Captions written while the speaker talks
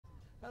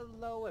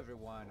Hello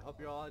everyone, hope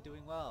you're all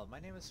doing well.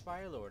 My name is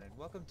Bannerlord and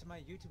welcome to my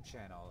YouTube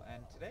channel,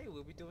 and today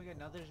we'll be doing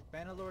another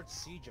Bannerlord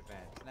Siege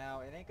event.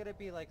 Now, it ain't gonna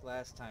be like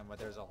last time where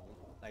there's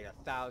like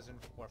 1,000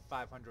 or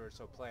 500 or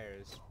so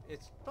players.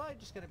 It's probably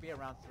just gonna be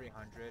around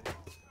 300,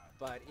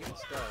 but even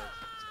still,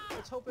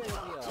 let's hope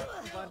it'll be a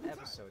fun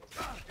episode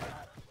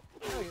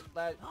today.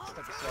 Last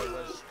episode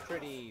was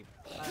pretty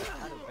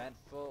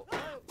uneventful.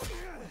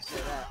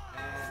 Say that,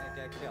 and I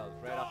got killed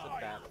right off the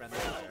bat, friendly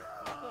fire.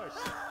 Of course.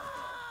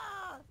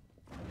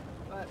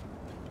 But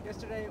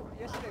yesterday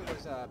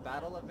was a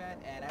battle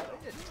event, and I really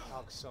didn't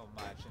talk so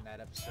much in that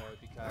episode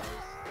because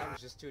I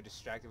was just too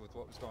distracted with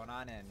what was going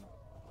on,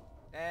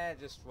 and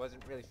just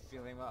wasn't really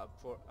feeling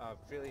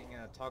feeling in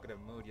a talkative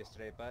mood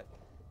yesterday. But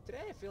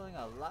today I'm feeling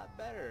a lot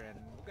better, and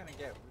we're gonna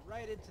get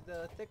right into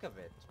the thick of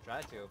it.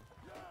 Try to.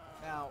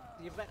 Now,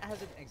 the event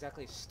hasn't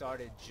exactly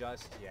started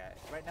just yet.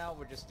 Right now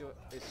we're just doing.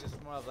 It's just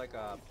more of like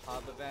a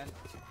pub event.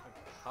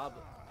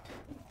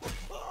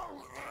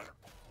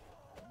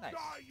 Nice.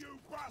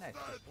 Nice,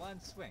 just one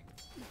swing.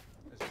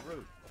 That's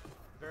rude.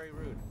 Very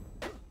rude.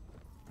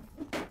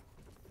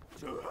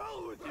 To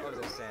hell with you! What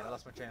was I saying? I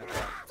lost my train of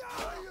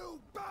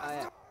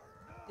thought.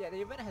 Yeah,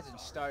 the event hasn't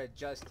started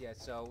just yet,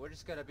 so we're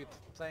just gonna be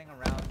playing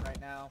around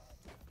right now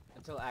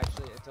until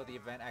the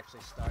event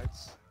actually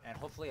starts, and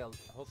hopefully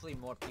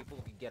more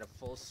people can get a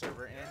full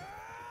server in.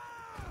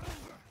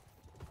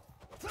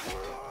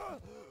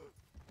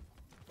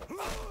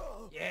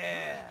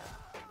 Yeah.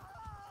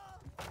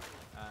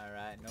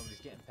 Alright, nobody's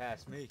getting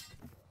past me.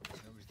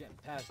 Nobody's getting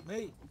past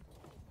me.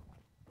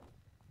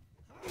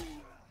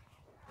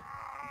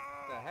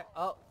 The heck?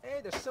 Oh,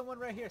 hey, there's someone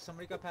right here.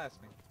 Somebody got past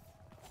me.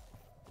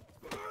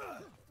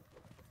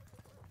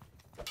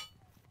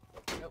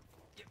 Nope.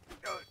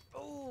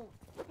 Oh.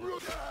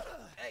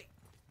 Hey.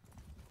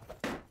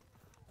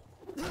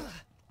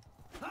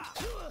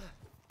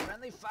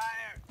 Friendly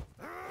fire.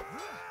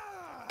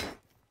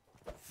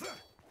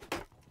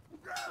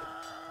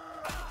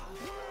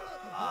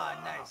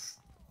 Ah, nice.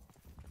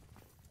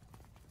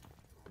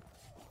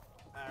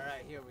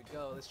 Alright, here we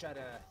go. Let's try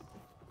to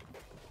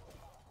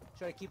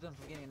keep them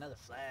from getting another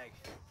flag.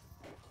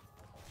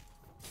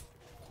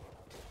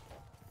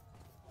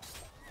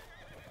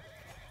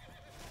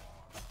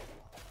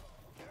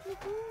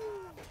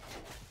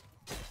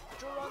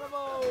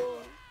 Geronimo!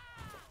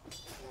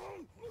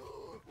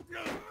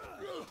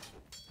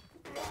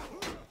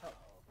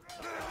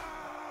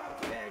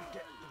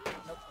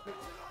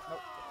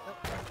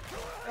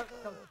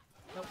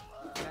 Nope.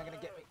 You're not gonna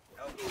get me.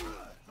 Nope.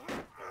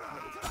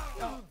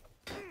 No.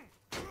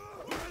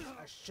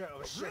 I sure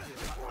was sure he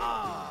was.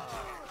 Ah!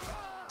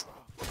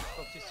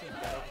 Spoke too soon.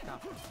 Got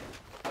overconfident.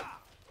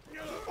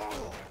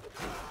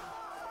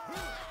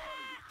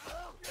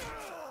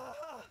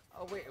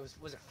 Oh wait, it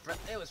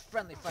was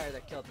friendly fire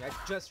that killed me. I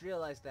just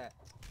realized that.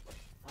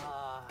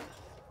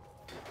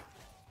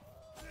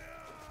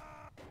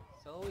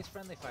 It's always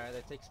friendly fire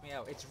that takes me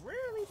out. It's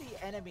rarely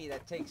the enemy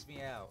that takes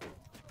me out.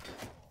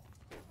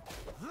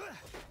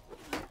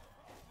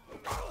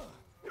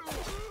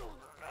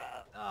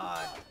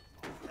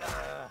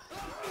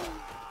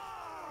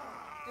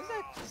 Is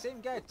that the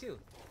same guy too?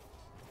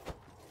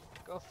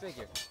 Go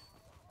figure.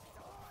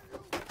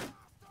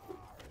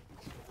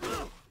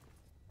 Come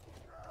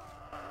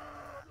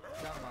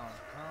on.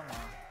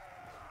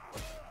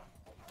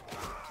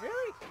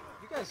 Really?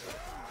 You guys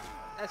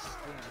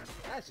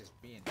that's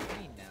just being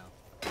mean now.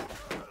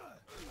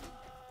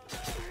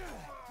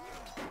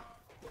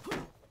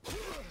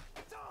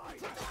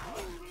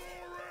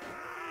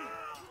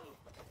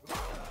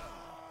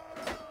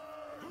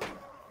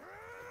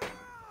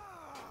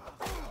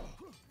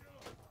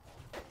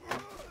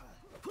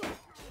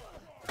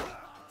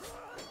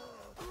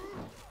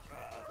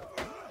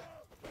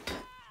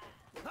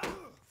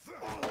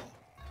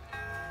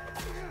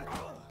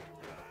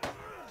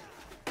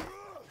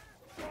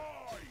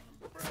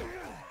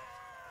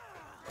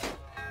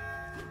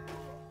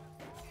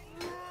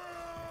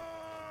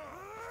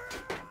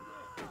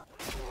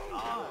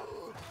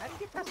 How did you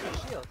get past my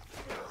shield?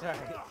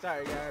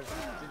 Sorry guys,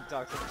 didn't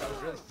talk to him. I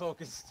was really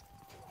focused.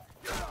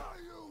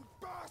 You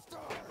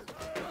bastard!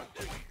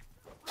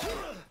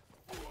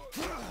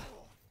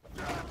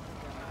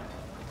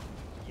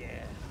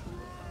 Yeah.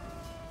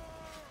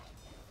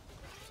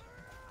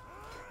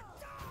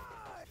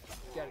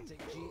 Gotta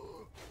take G.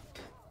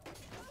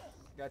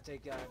 Gotta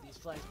take these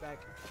flags back.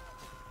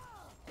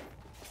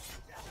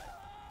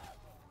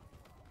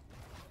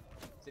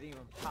 Is it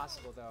even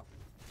possible though?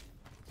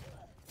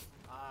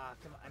 Ah,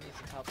 come on, I need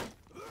some help.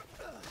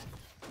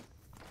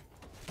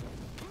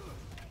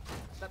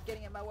 Stop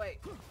getting in my way.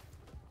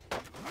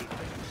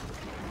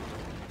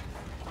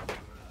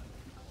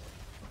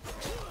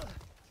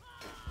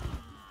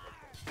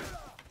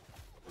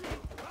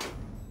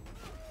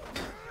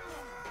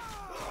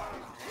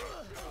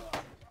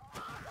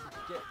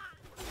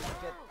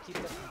 Keep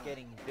them from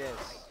getting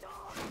this.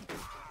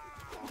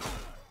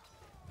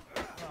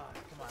 Oh,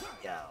 come on.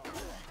 Yo.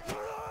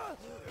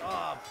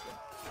 Oh.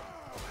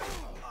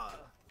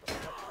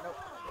 Nope.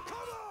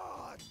 Come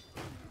on!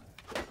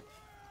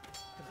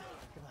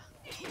 Come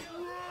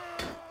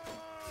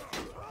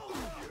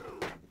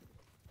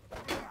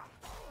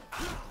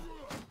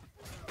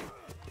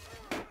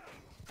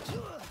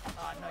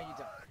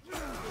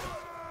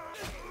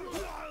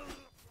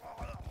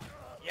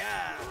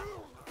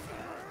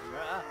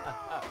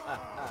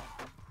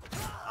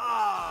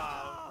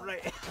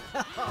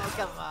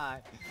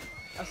time.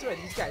 I swear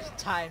these guys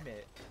time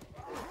it.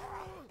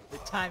 They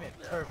time it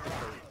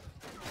perfectly.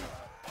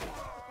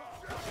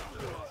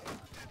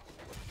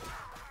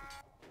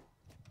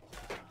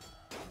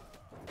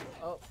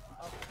 Oh,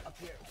 up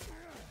here.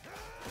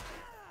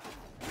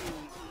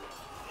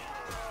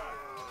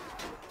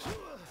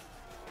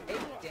 8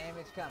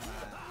 damage, come on.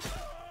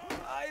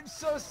 I'm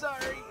so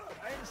sorry.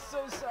 I'm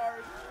so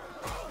sorry.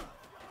 Oh,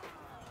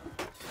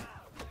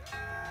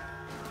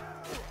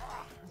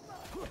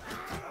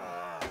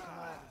 come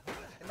on.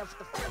 Enough with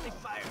the friendly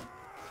fire.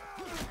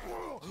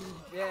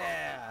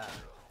 Yeah.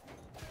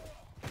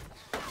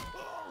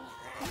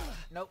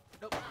 Nope,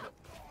 nope, nope.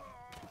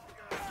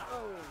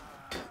 Oh.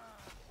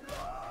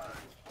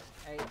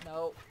 Hey,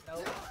 no,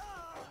 no.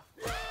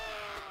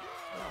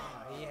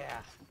 Oh,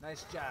 yeah.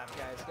 Nice job,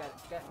 guys.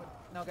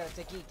 Gotta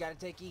take E. Gotta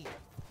take E.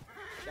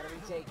 Gotta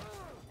retake.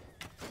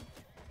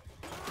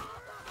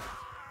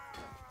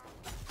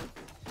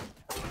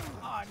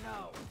 Oh,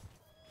 no.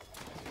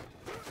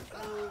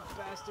 Oh,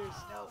 bastards.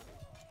 No.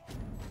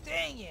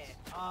 Dang it.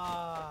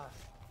 Ah.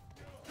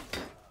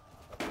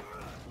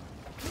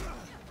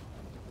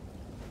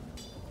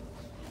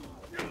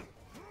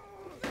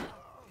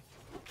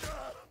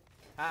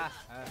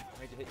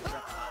 Made you hit your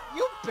jump.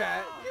 You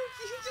bet.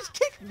 You just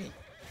kicked me.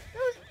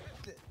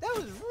 That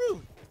was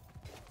rude.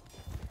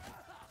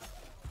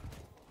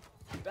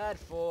 Bad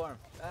form.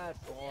 Bad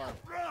form.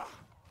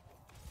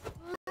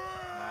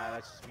 Nah,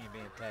 that's just me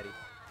being petty.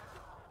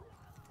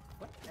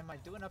 What am I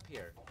doing up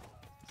here?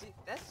 See,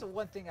 that's the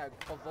one thing I've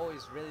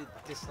always really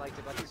disliked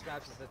about these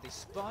maps is that they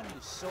spawn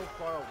you so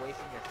far away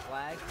from your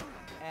flag,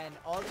 and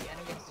all the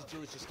enemy has to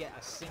do is just get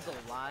a single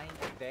line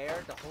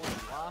there to hold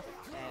you off,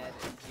 and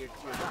you're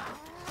done.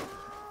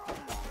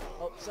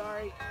 Oh,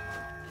 sorry.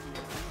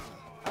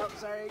 Oh,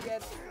 sorry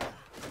again.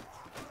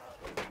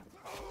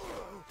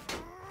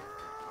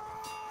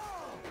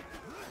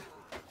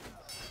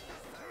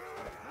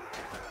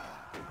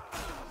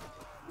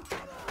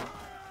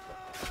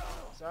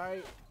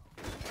 Sorry.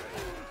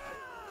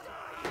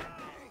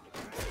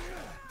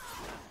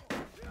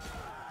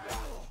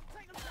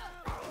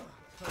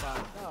 Come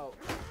on, no.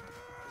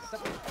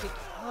 Stop kicking.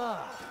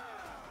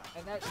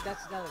 And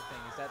that's another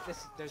thing is that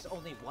there's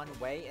only one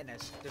way, and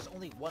there's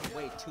only one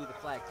way to the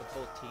flag for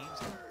both teams.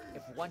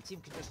 If one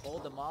team can just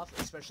hold them off,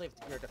 especially if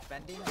you're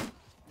defending,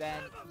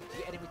 then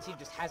the enemy team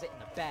just has it in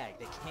the bag.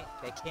 They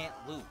can't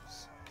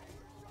lose.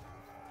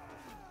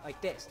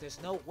 Like this, there's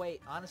no way.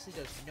 Honestly,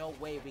 there's no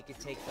way we could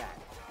take that.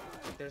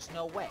 There's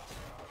no way.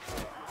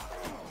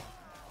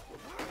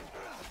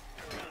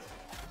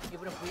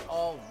 Even if we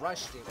all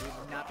rushed it, we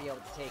would not be able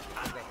to take it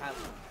because they have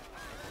one.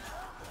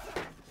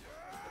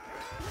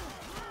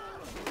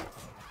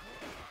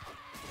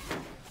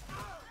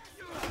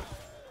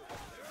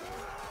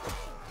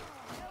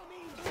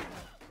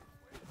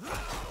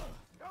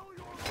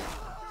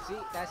 See,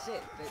 that's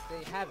it.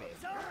 They have it.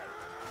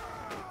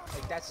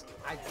 Like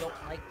I don't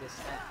like this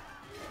map.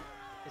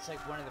 It's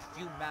like one of the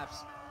few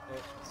maps.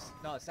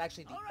 It's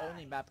actually the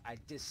only map I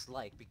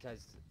dislike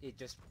because it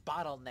just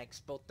bottlenecks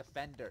both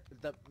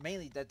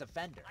mainly the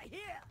defender.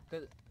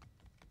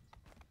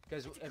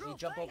 Because if you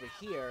jump over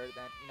here,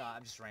 then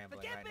I'm just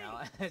rambling right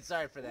now.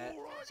 Sorry for that.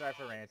 Sorry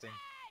for ranting.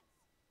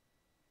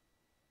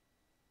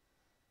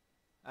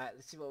 All right,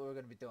 let's see what we're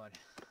gonna be doing.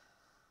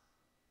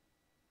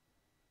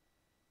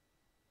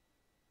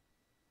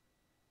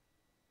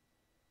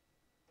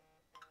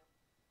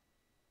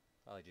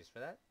 Apologies for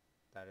that.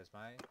 That is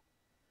my...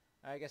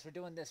 I guess we're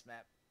doing this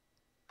map.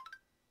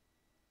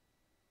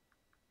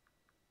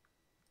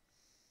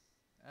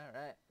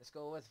 Alright, let's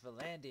go with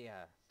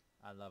Valandia.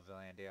 I love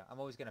Valandia. I'm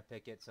always gonna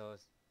pick it, so...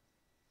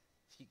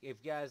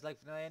 If you guys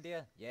like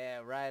Valandia,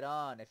 yeah, right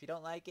on. If you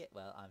don't like it,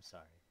 well, I'm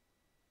sorry.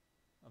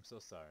 I'm so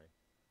sorry.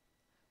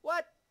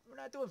 What? We're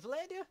not doing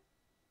Valandia?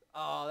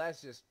 Oh,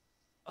 that's just...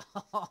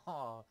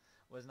 Oh,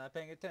 was not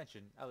paying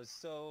attention. I was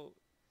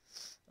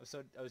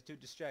too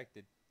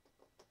distracted.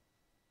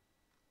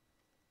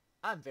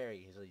 I'm very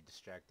easily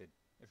distracted,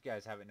 if you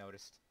guys haven't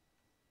noticed.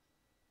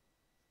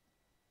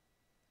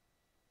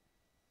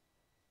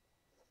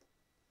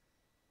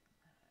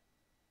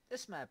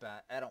 This map,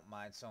 I don't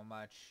mind so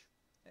much.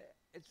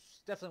 It's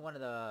definitely one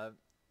of the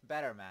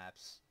better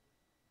maps.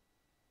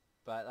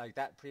 But, like,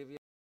 that previous...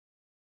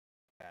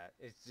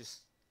 it's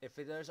just... If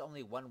there's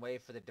only one way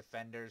for the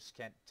defenders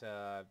can't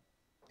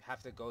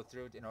have to go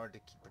through in order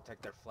to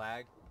protect their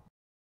flag...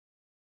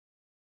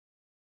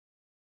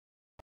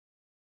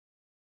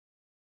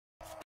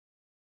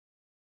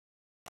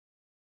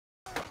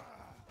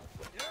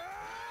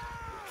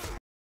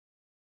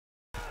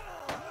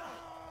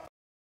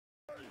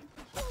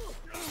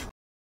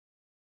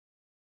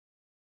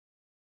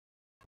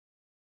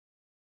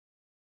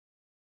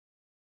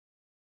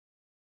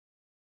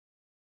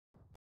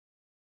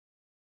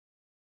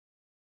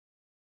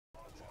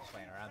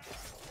 Playing around.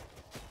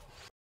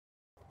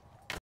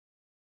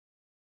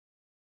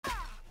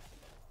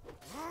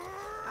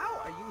 How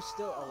are you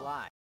still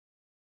alive?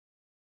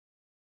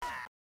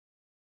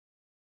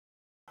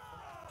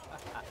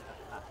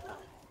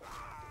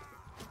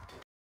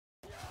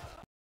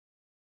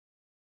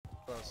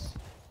 close.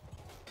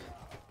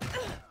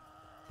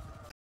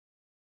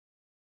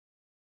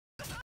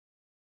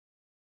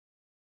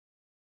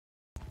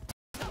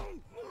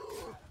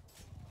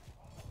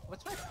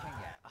 What's my ping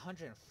at?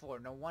 104.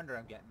 No wonder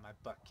I'm getting my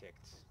butt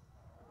kicked.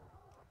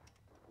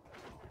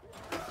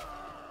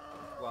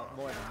 Well,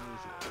 more than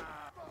usual.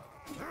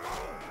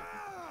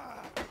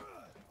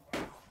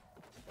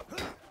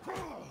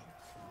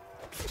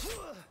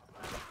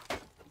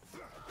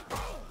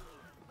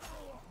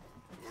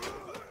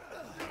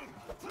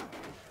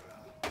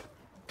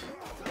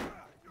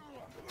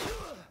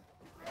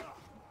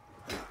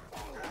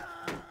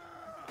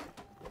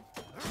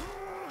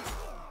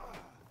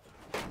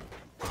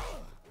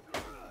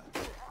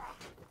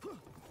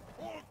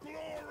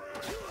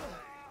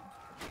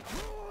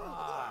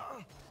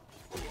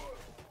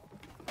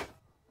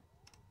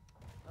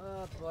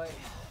 Oh boy.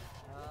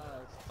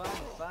 It's fun,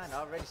 fun.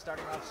 Already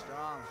starting off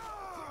strong.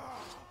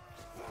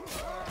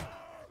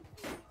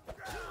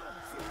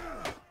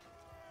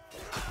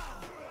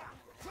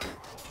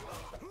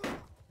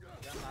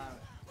 Come on.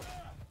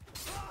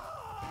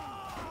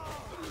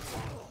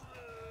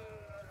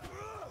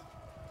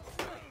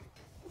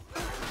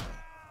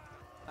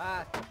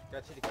 Ah,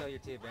 got you to kill your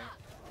teammate.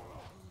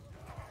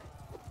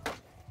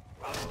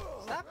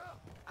 Stop!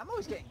 I'm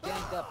always getting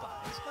ganged up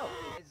on. Let's go.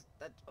 It's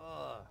that.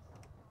 Ugh.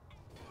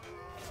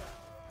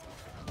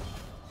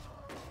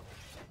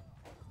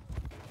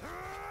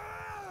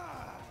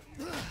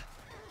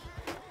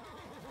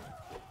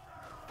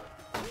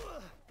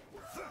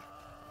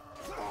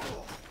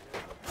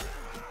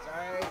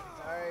 Sorry,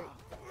 sorry.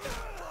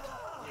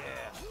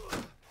 Yeah.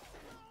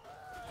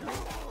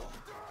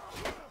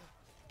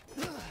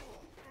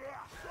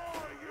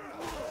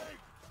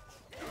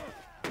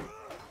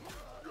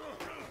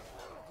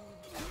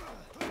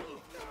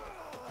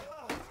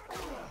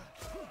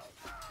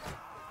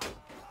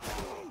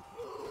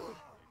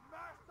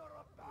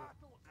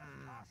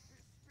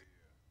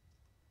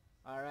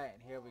 Alright,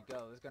 and here we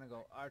go. It's gonna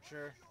go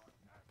Archer.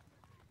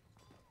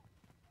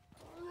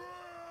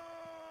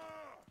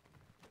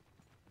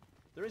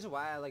 The reason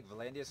why I like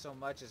Valandia so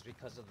much is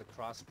because of the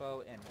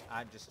crossbow, and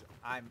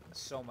I'm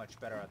so much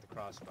better at the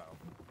crossbow.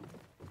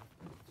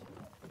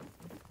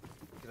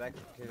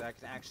 Because I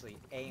can actually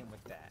aim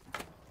with that.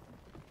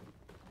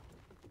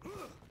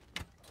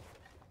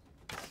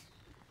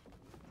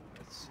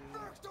 Let's see.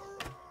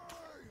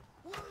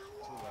 Too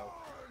low.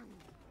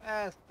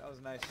 Ah, that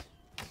was nice.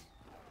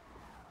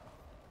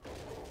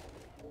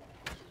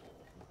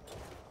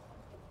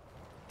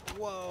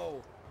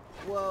 Whoa!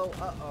 Whoa!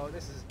 Uh-oh,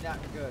 this is not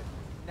good.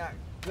 Not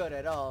good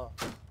at all.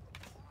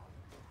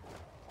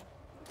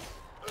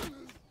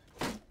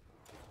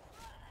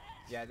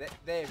 Yeah,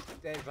 they've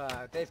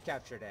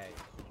captured A.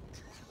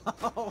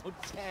 Oh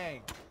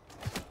dang!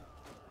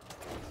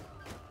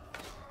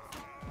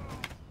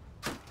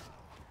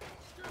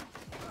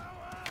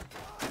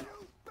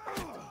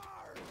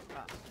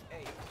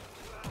 Hey!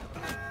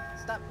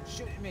 Stop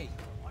shooting me!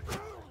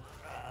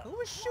 Who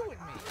was shooting me?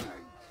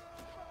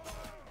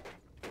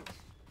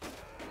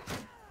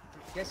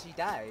 Guess he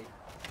died.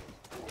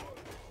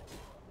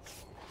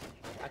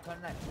 I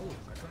couldn't move.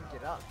 I couldn't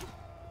get up.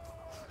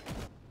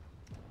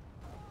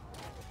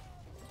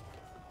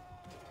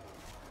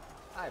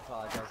 I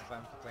apologize if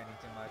I'm complaining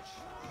too much.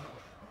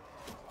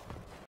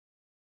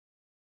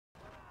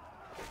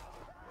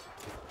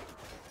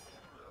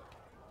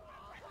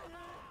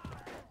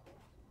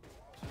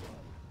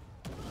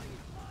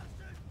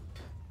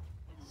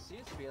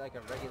 Seems to be like a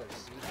regular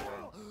siege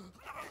win.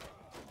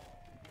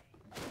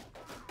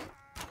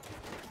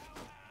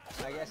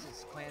 I guess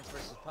it's clans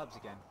versus pubs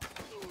again.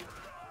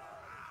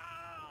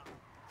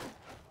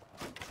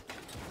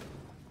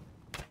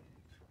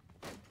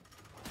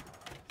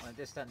 Well,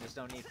 this time there's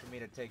no need for me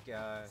to try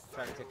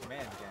to take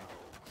command again.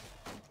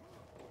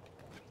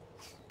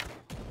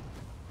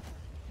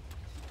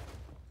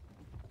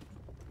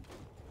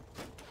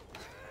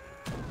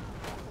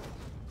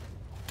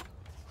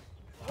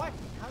 What?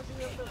 How's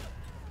he able to?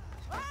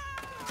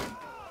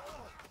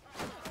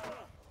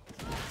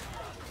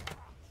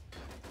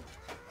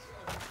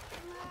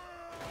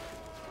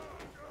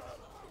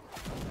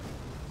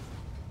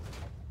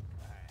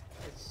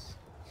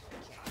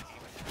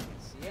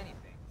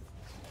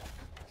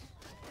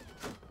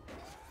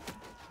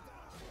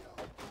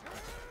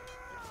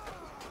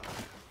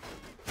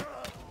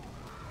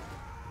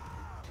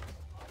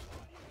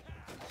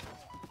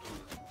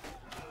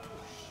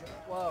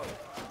 Whoa,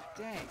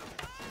 dang.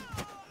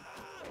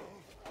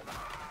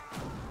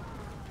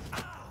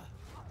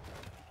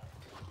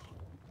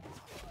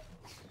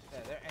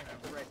 Yeah, they're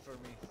aiming right for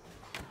me.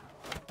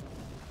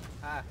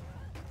 Ah.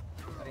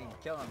 I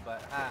didn't kill him,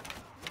 but ah.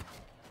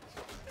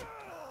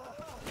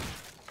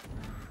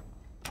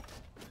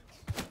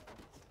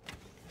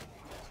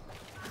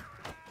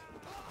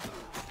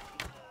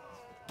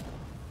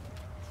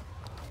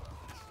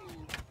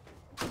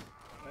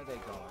 Where are they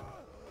going?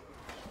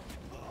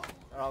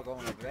 They're all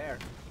going over there.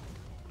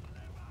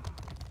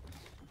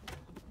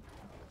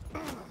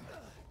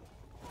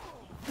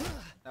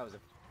 That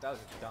was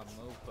a dumb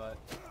move, but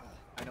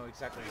I know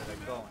exactly where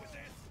they're going.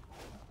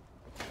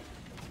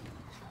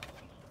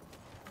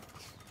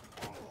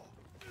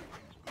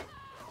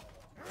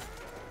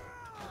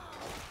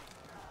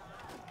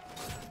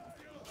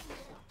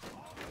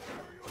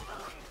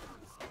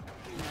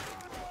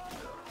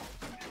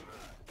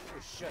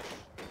 Oh, shush.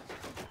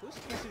 Who's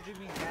messaging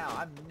me now?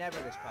 I'm never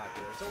this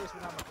popular. It's always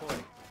when I'm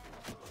recording.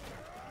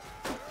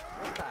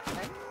 What the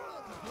heck?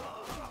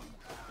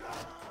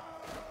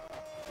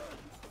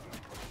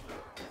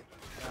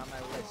 You're on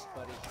my list,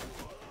 buddy.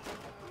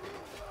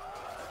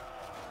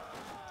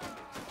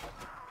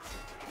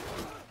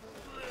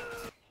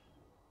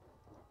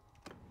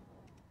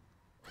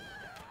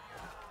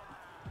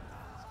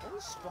 It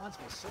always spawns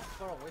me so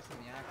far away from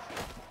the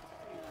action.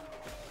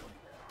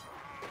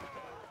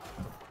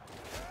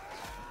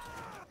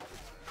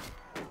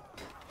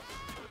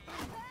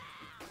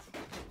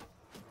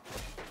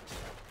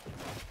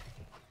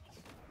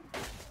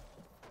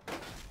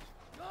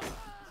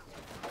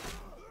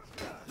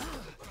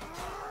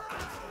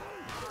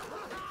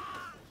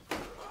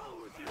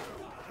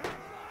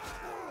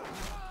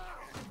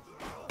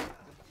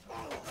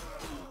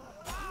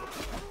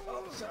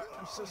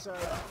 I'm so sorry.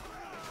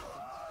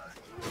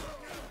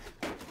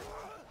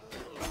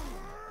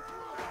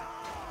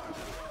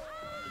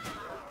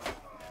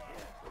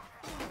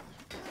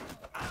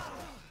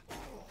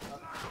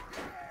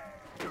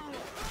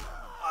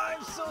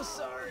 I'm so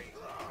sorry.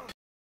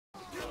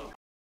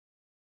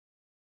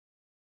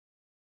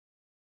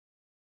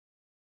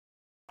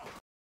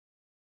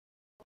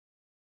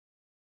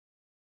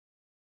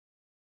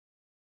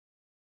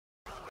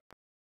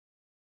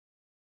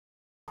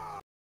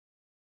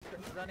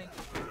 Running.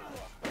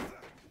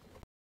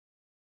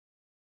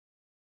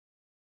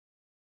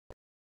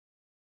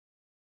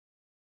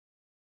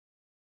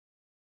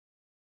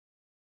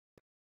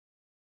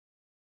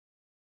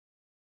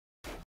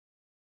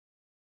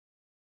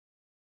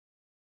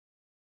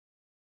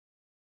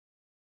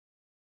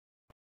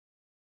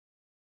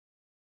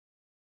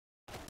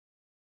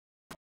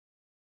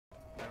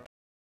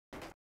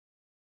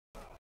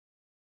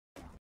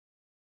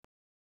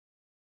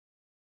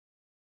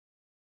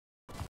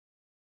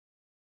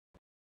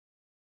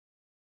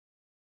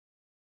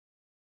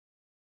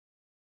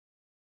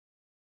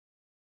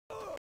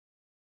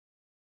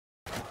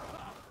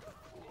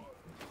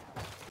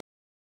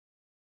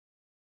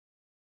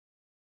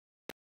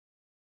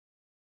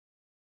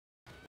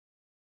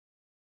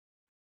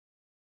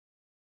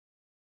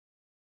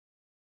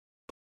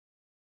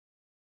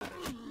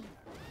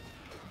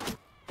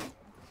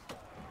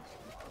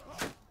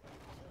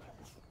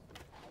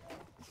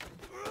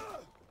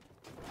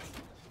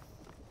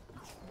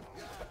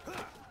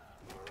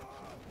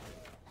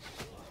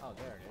 Oh,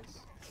 there it is.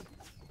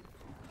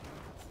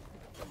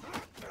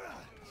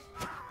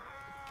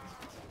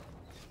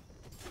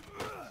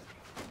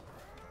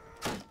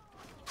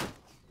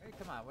 Hey,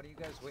 come on, what are you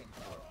guys waiting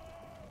for?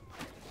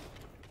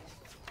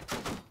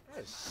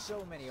 There's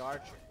so many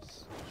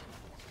archers.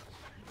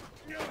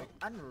 Like,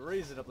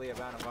 unreasonably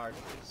amount of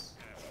archers.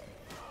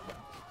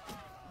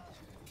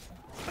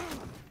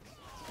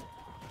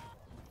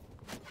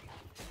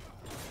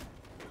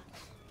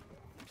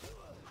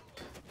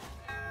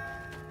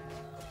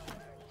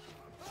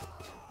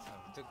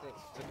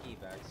 Took E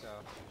back, so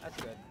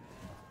that's good.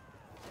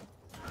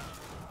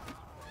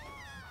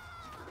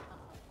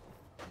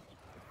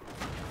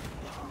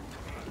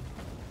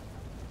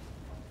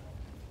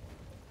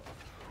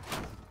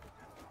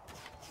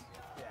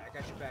 Yeah, I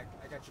got your back.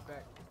 I got your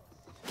back.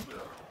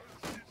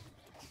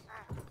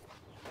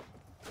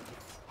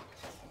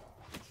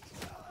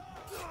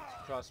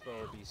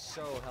 Crossbow would be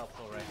so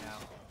helpful right now.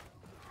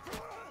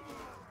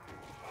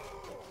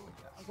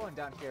 I'm going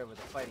down here with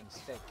a fighting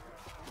stick.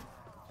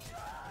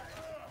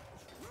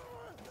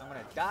 I'm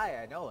gonna die,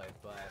 I know it,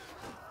 but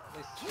at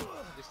least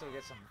we still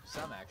get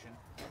some action.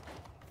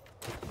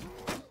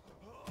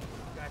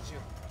 Got you.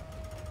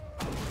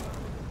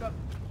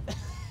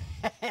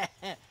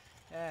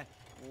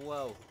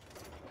 Whoa.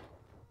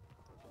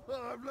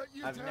 Well, I've let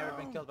you I've down. never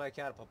been killed by a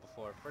catapult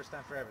before. First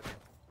time for everything.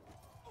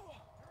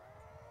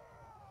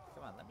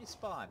 Come on, let me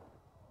spawn.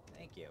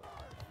 Thank you.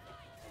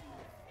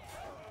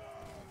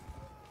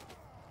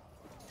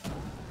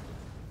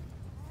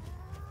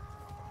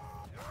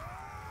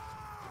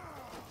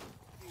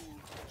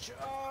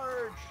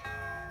 Charge!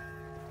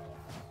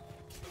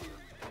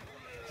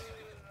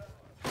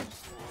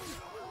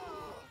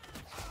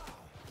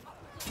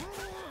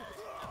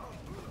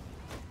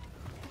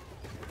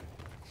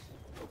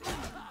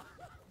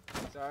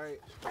 Sorry.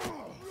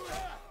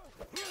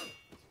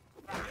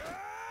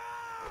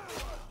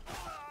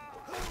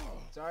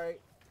 Sorry.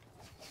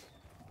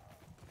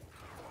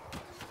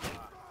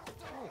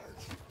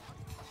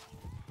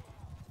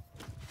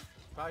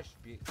 Probably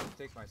should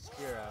take my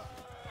spear out.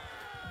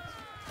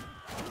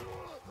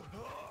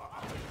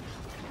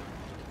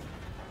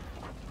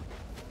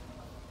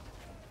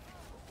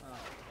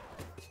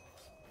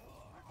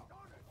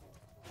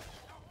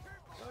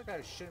 I feel like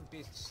I shouldn't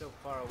be so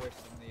far away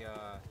from the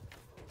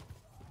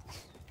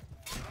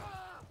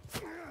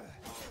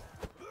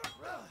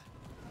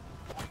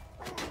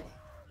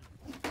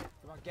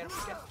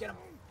Get him!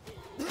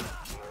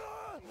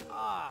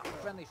 Ah,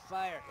 friendly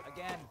fire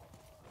again.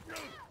 You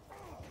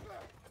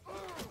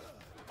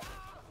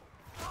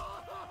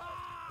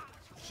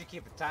should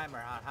keep a timer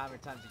on how many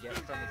times you get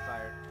friendly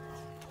fire.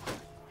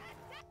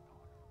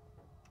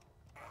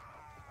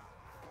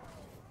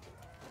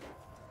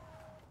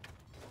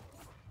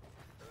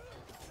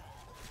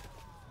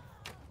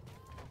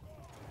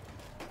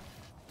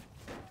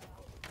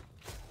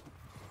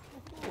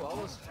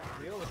 Ooh,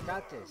 we almost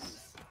got this.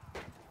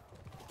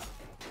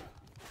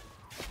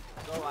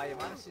 So I am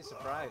honestly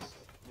surprised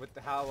with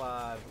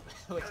how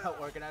with how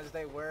organized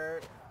they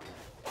were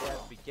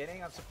at the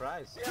beginning. I'm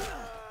surprised.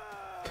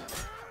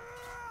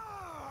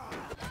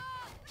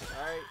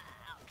 Sorry.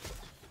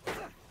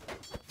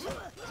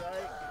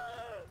 Sorry.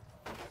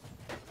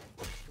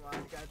 Come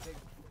on, gotta take.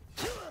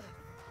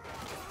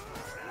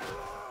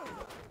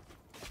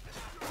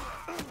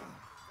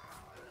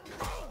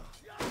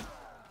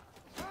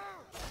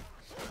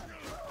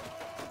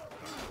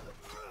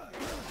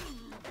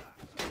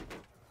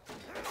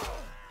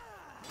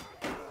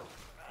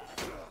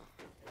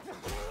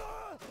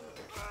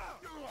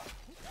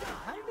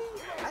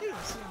 I didn't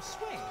even see him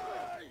swing.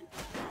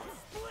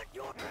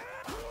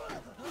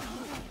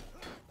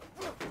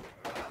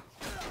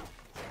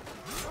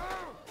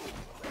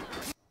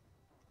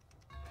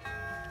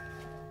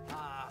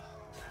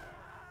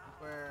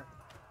 Where?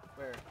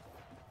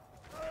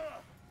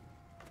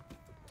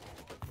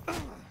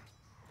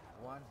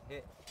 One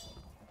hit.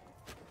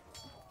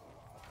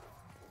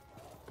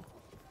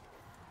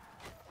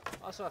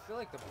 Also, I feel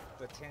like the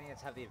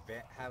Botanians have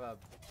a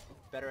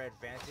better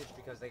advantage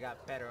because they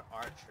got better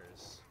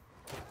archers.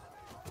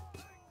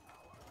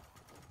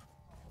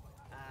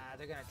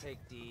 They're gonna take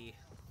D.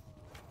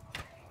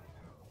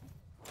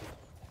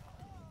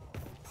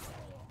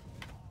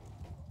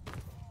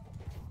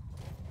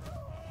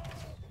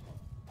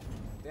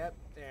 Yep,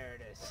 there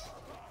it is.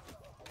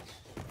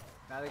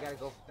 Now they gotta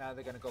go. Now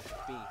they're gonna go for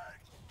B.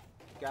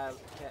 You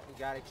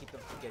gotta keep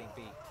them from getting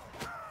B.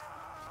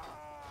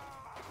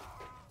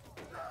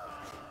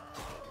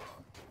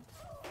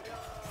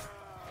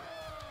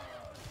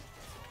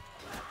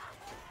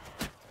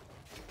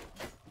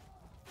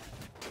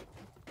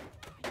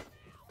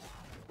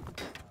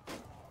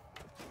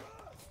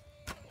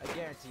 I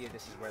guarantee you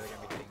this is where they're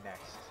gonna be hitting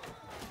next.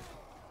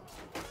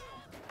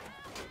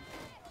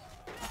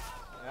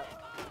 Yep.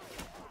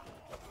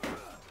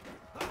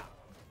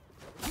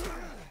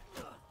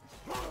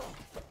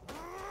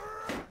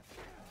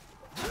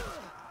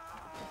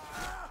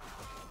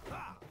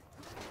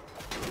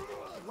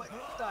 What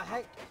the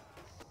heck?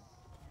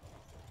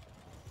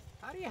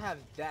 How do you have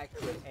that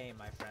good aim,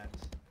 my friend?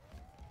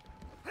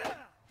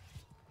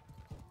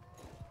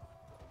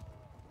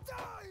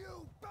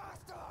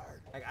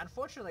 Like,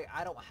 unfortunately,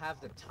 I don't have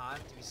the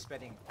time to be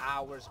spending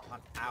hours upon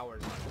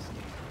hours on this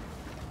game.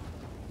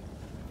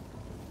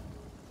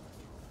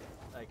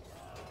 Like,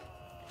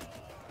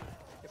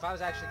 if I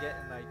was actually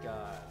getting, like,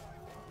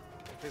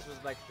 if this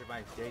was, like, for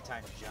my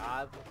daytime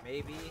job,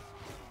 maybe,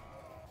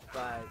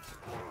 but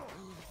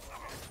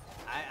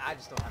I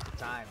just don't have the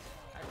time,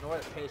 nor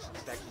the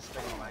patience to actually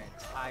spending my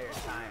entire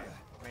time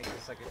to make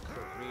this, like, a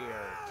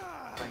career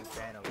playing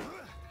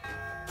Bannerlord.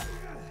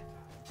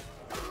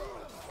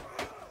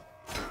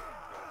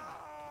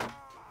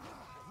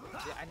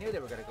 I knew they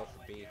were gonna go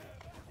for B.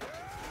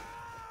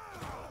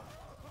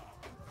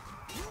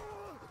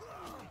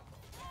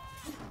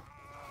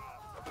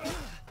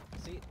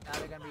 See, now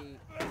they're gonna be.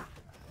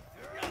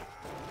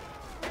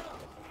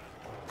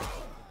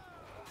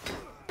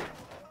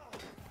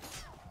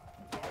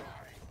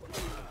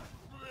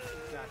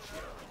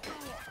 Gotcha.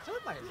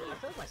 I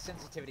feel like my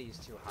sensitivity is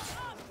too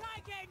high.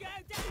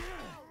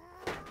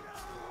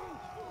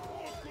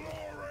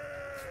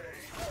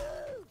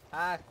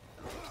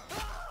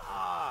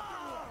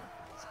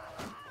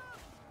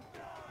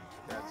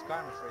 That's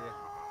karma for you.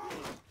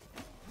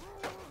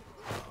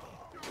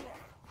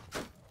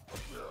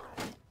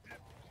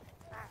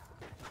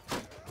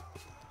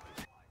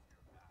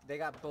 They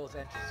got both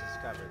entrances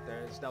covered.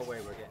 There's no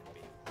way we're getting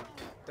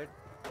beat.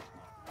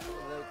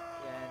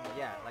 And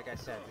yeah, like I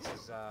said, this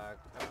is I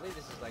believe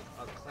this is like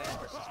a clan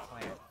versus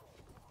clan.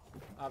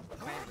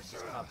 Clan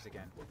versus Cubs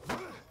again.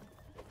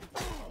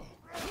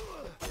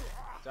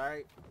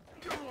 Sorry.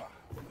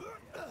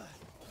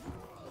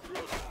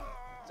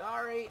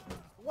 Sorry.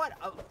 What?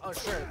 Oh,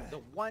 sure. The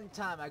one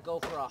time I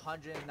go for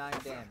 109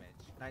 damage.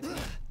 19.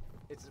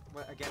 It's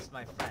against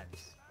my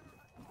friends.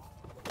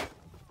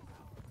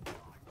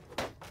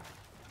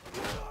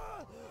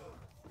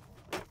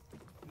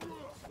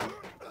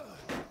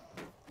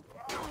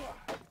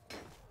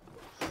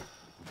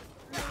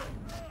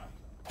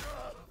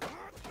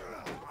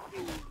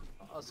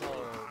 Also,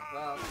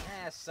 well,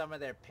 some of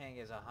their ping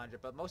is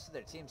 100, but most of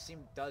their team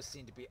does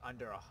seem to be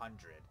under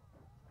 100.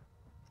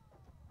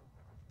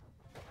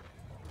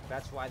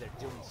 That's why they're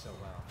doing so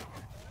well.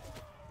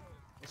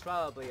 It's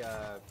probably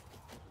a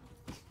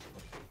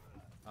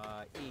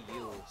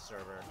EU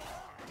server.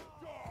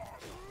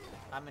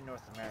 I'm in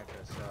North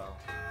America, so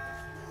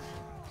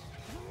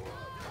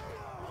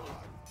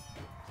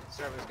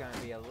server's gonna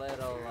be a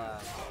little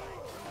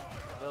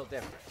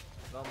different,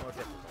 a little more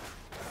difficult.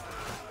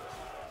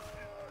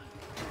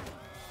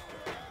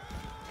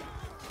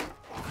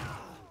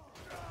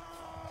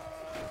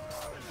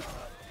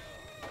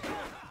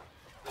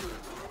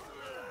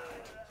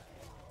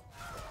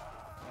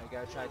 You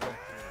gotta try going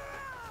through.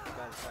 You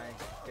gotta try and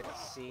get the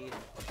seed.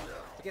 If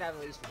you can have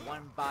at least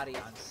one body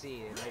on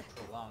seed, it may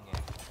prolong it.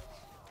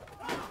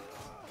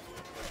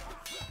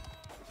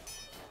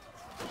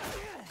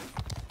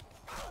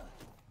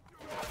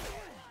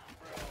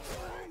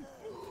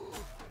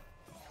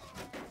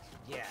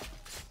 Yeah.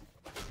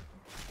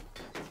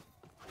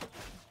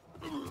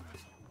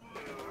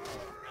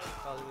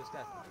 Oh, he was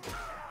dead.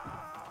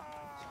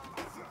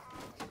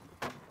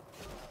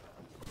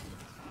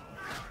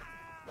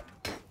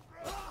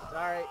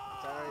 Sorry,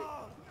 sorry.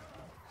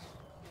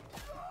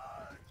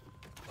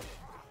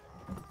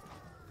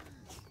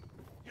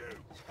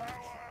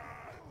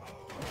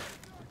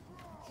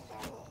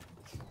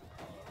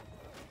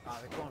 Oh,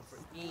 they're going for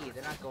E.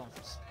 They're not going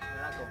for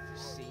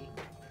C.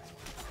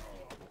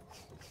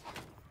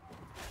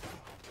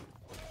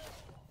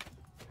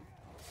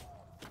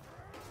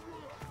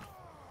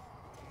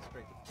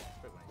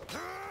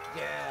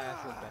 Yeah,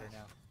 I feel better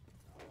now.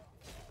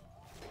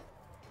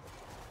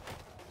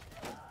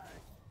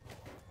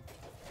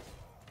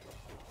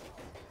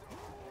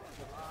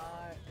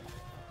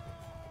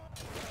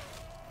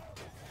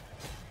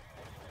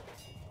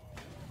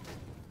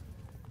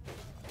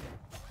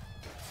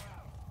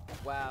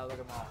 Wow, look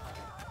at them all.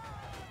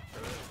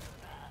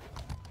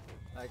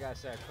 Like I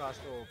said,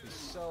 crossbow will be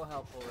so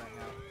helpful right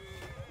now.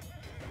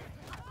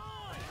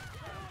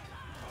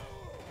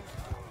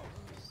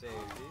 Save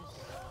these.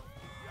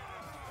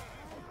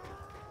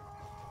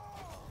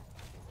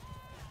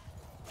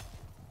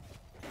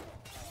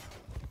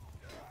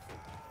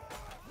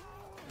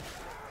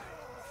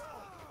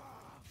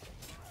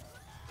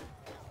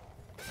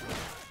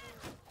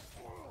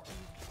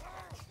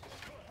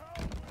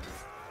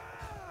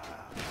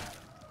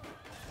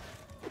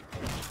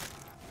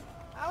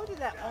 How did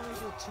that only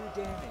do 2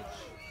 damage?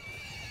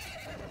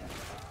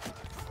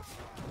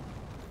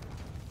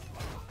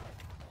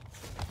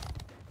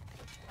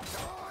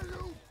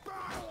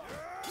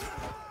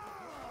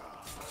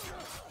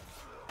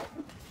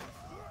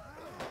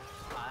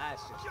 Oh,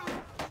 that's just...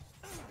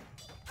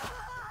 I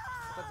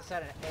thought this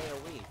had an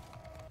AoE.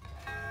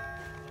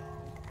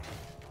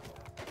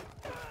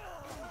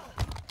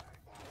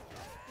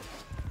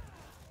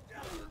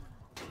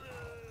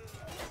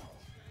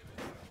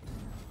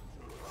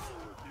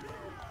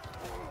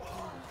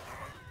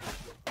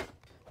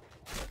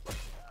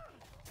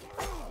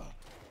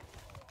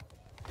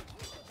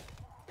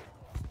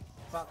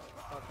 Fuck,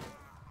 fuck.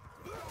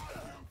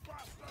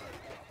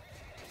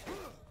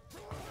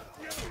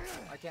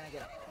 Why can't I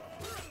get up?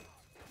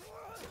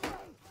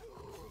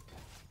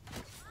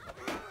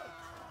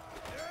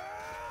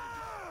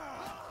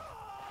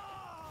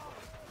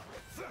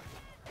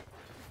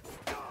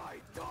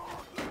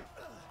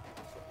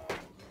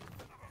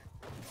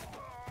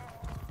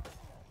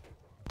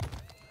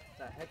 What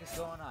the heck is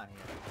going on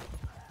here?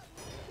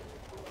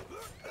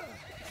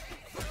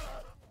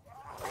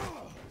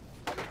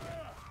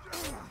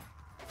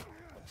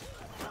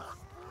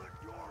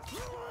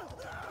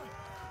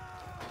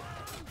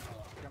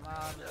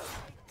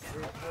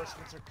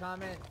 Reinforcements are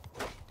coming.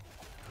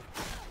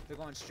 They're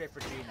going straight for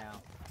G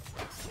now.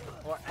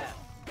 Or F.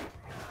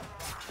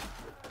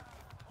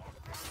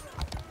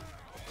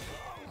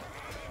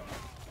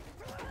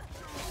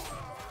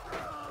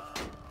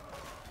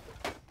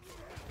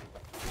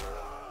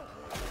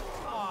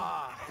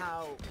 Oh,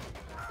 how...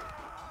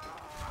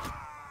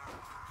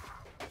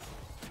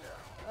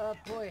 Oh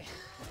boy.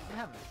 I'm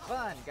having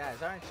fun,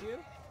 guys, aren't you?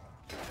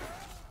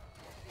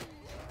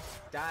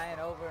 Dying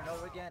over and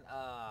over again.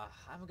 I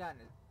haven't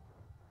gotten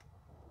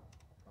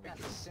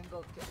a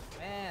single kill.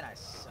 Man, I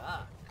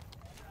suck.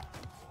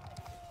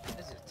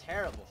 This is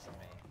terrible for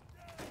me.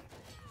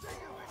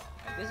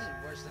 And this is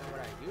worse than what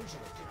I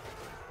usually do.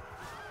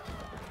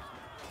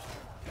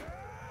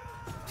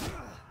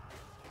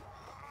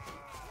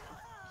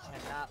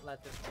 Cannot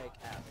let them take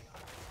F.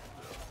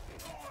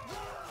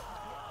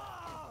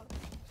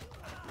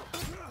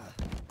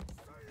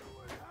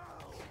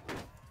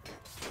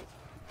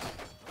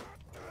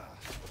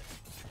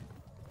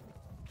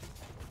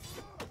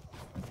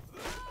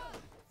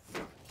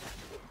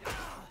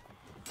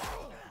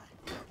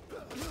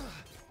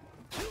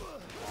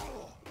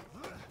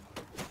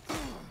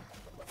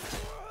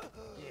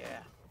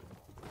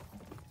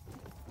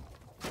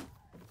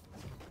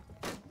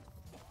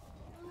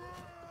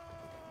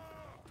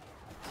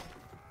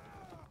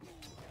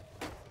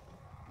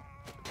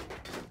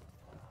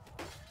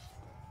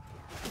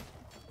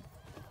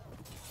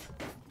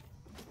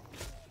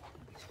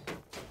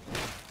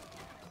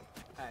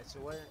 Alright, so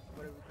what are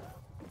we doing?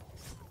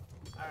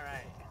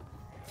 Alright.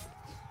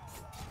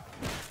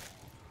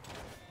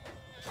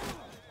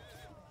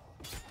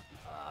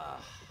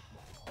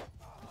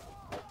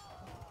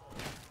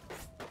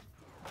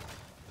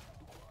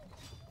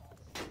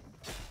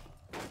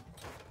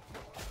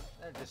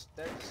 They're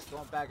they're just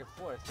going back and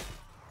forth.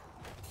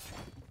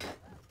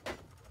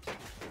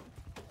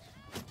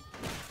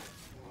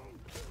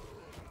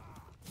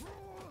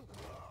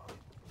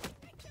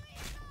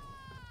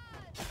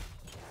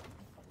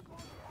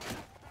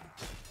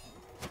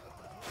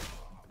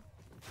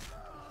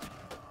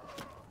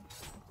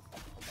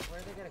 Where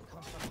are they gonna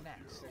come from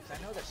next? Because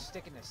I know they're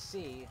sticking to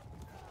C.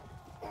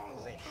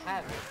 Because they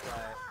have it,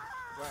 but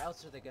where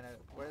else are they gonna?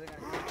 Where are they gonna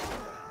come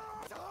from?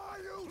 Die,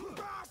 you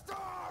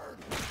bastard!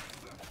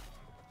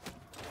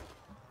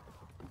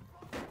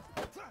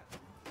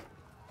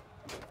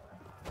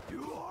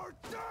 You are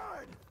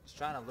dead! He's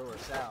trying to lure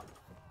us out.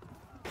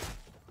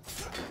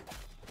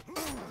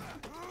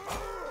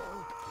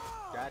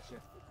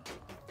 Gotcha.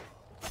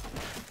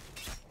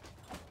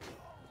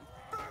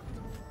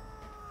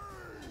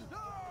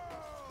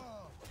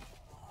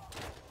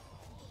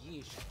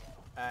 Yeesh.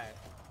 Alright.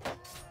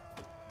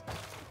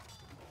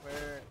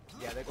 Where?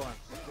 Yeah, they're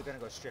gonna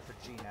go straight for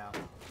G now.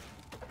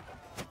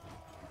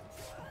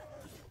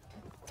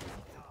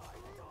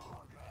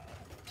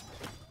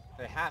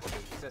 They have to,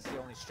 because that's the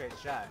only straight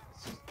shot.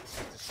 It's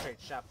just a straight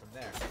shot from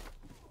there.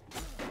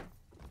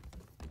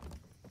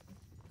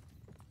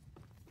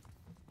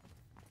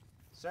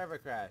 Server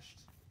crashed.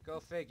 Go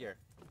figure.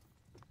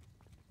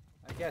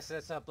 I guess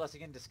that's a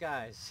blessing in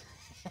disguise.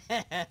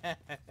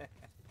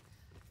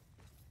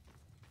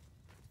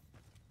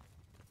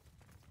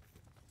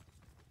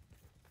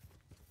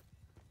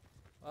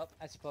 Well,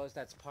 I suppose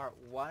that's part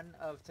 1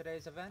 of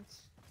today's event.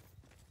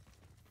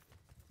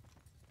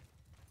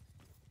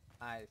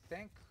 I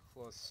think.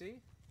 We'll see.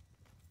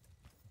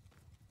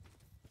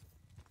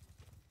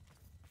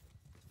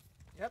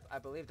 Yep, I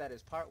believe that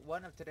is part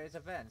 1 of today's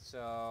event.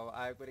 So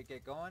I'm gonna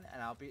get going,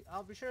 and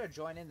I'll be sure to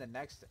join in the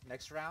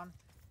next round.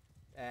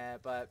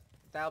 But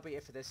that'll be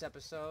it for this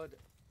episode.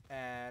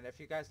 And if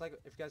you guys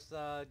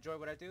enjoy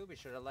what I do, be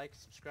sure to like,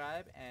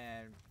 subscribe,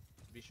 and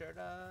be sure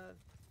to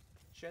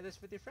share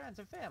this with your friends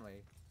and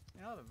family.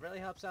 You know, it really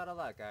helps out a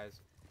lot, guys.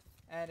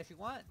 And if you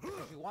want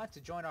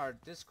to join our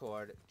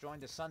Discord, join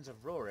the Sons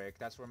of Rurik.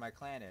 That's where my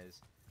clan is.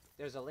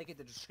 There's a link in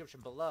the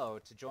description below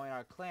to join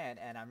our clan,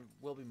 and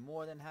we'll be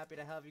more than happy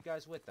to have you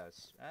guys with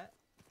us.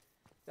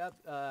 Right?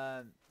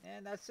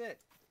 And that's it.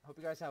 Hope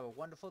you guys have a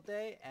wonderful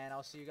day, and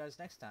I'll see you guys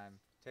next time.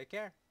 Take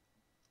care.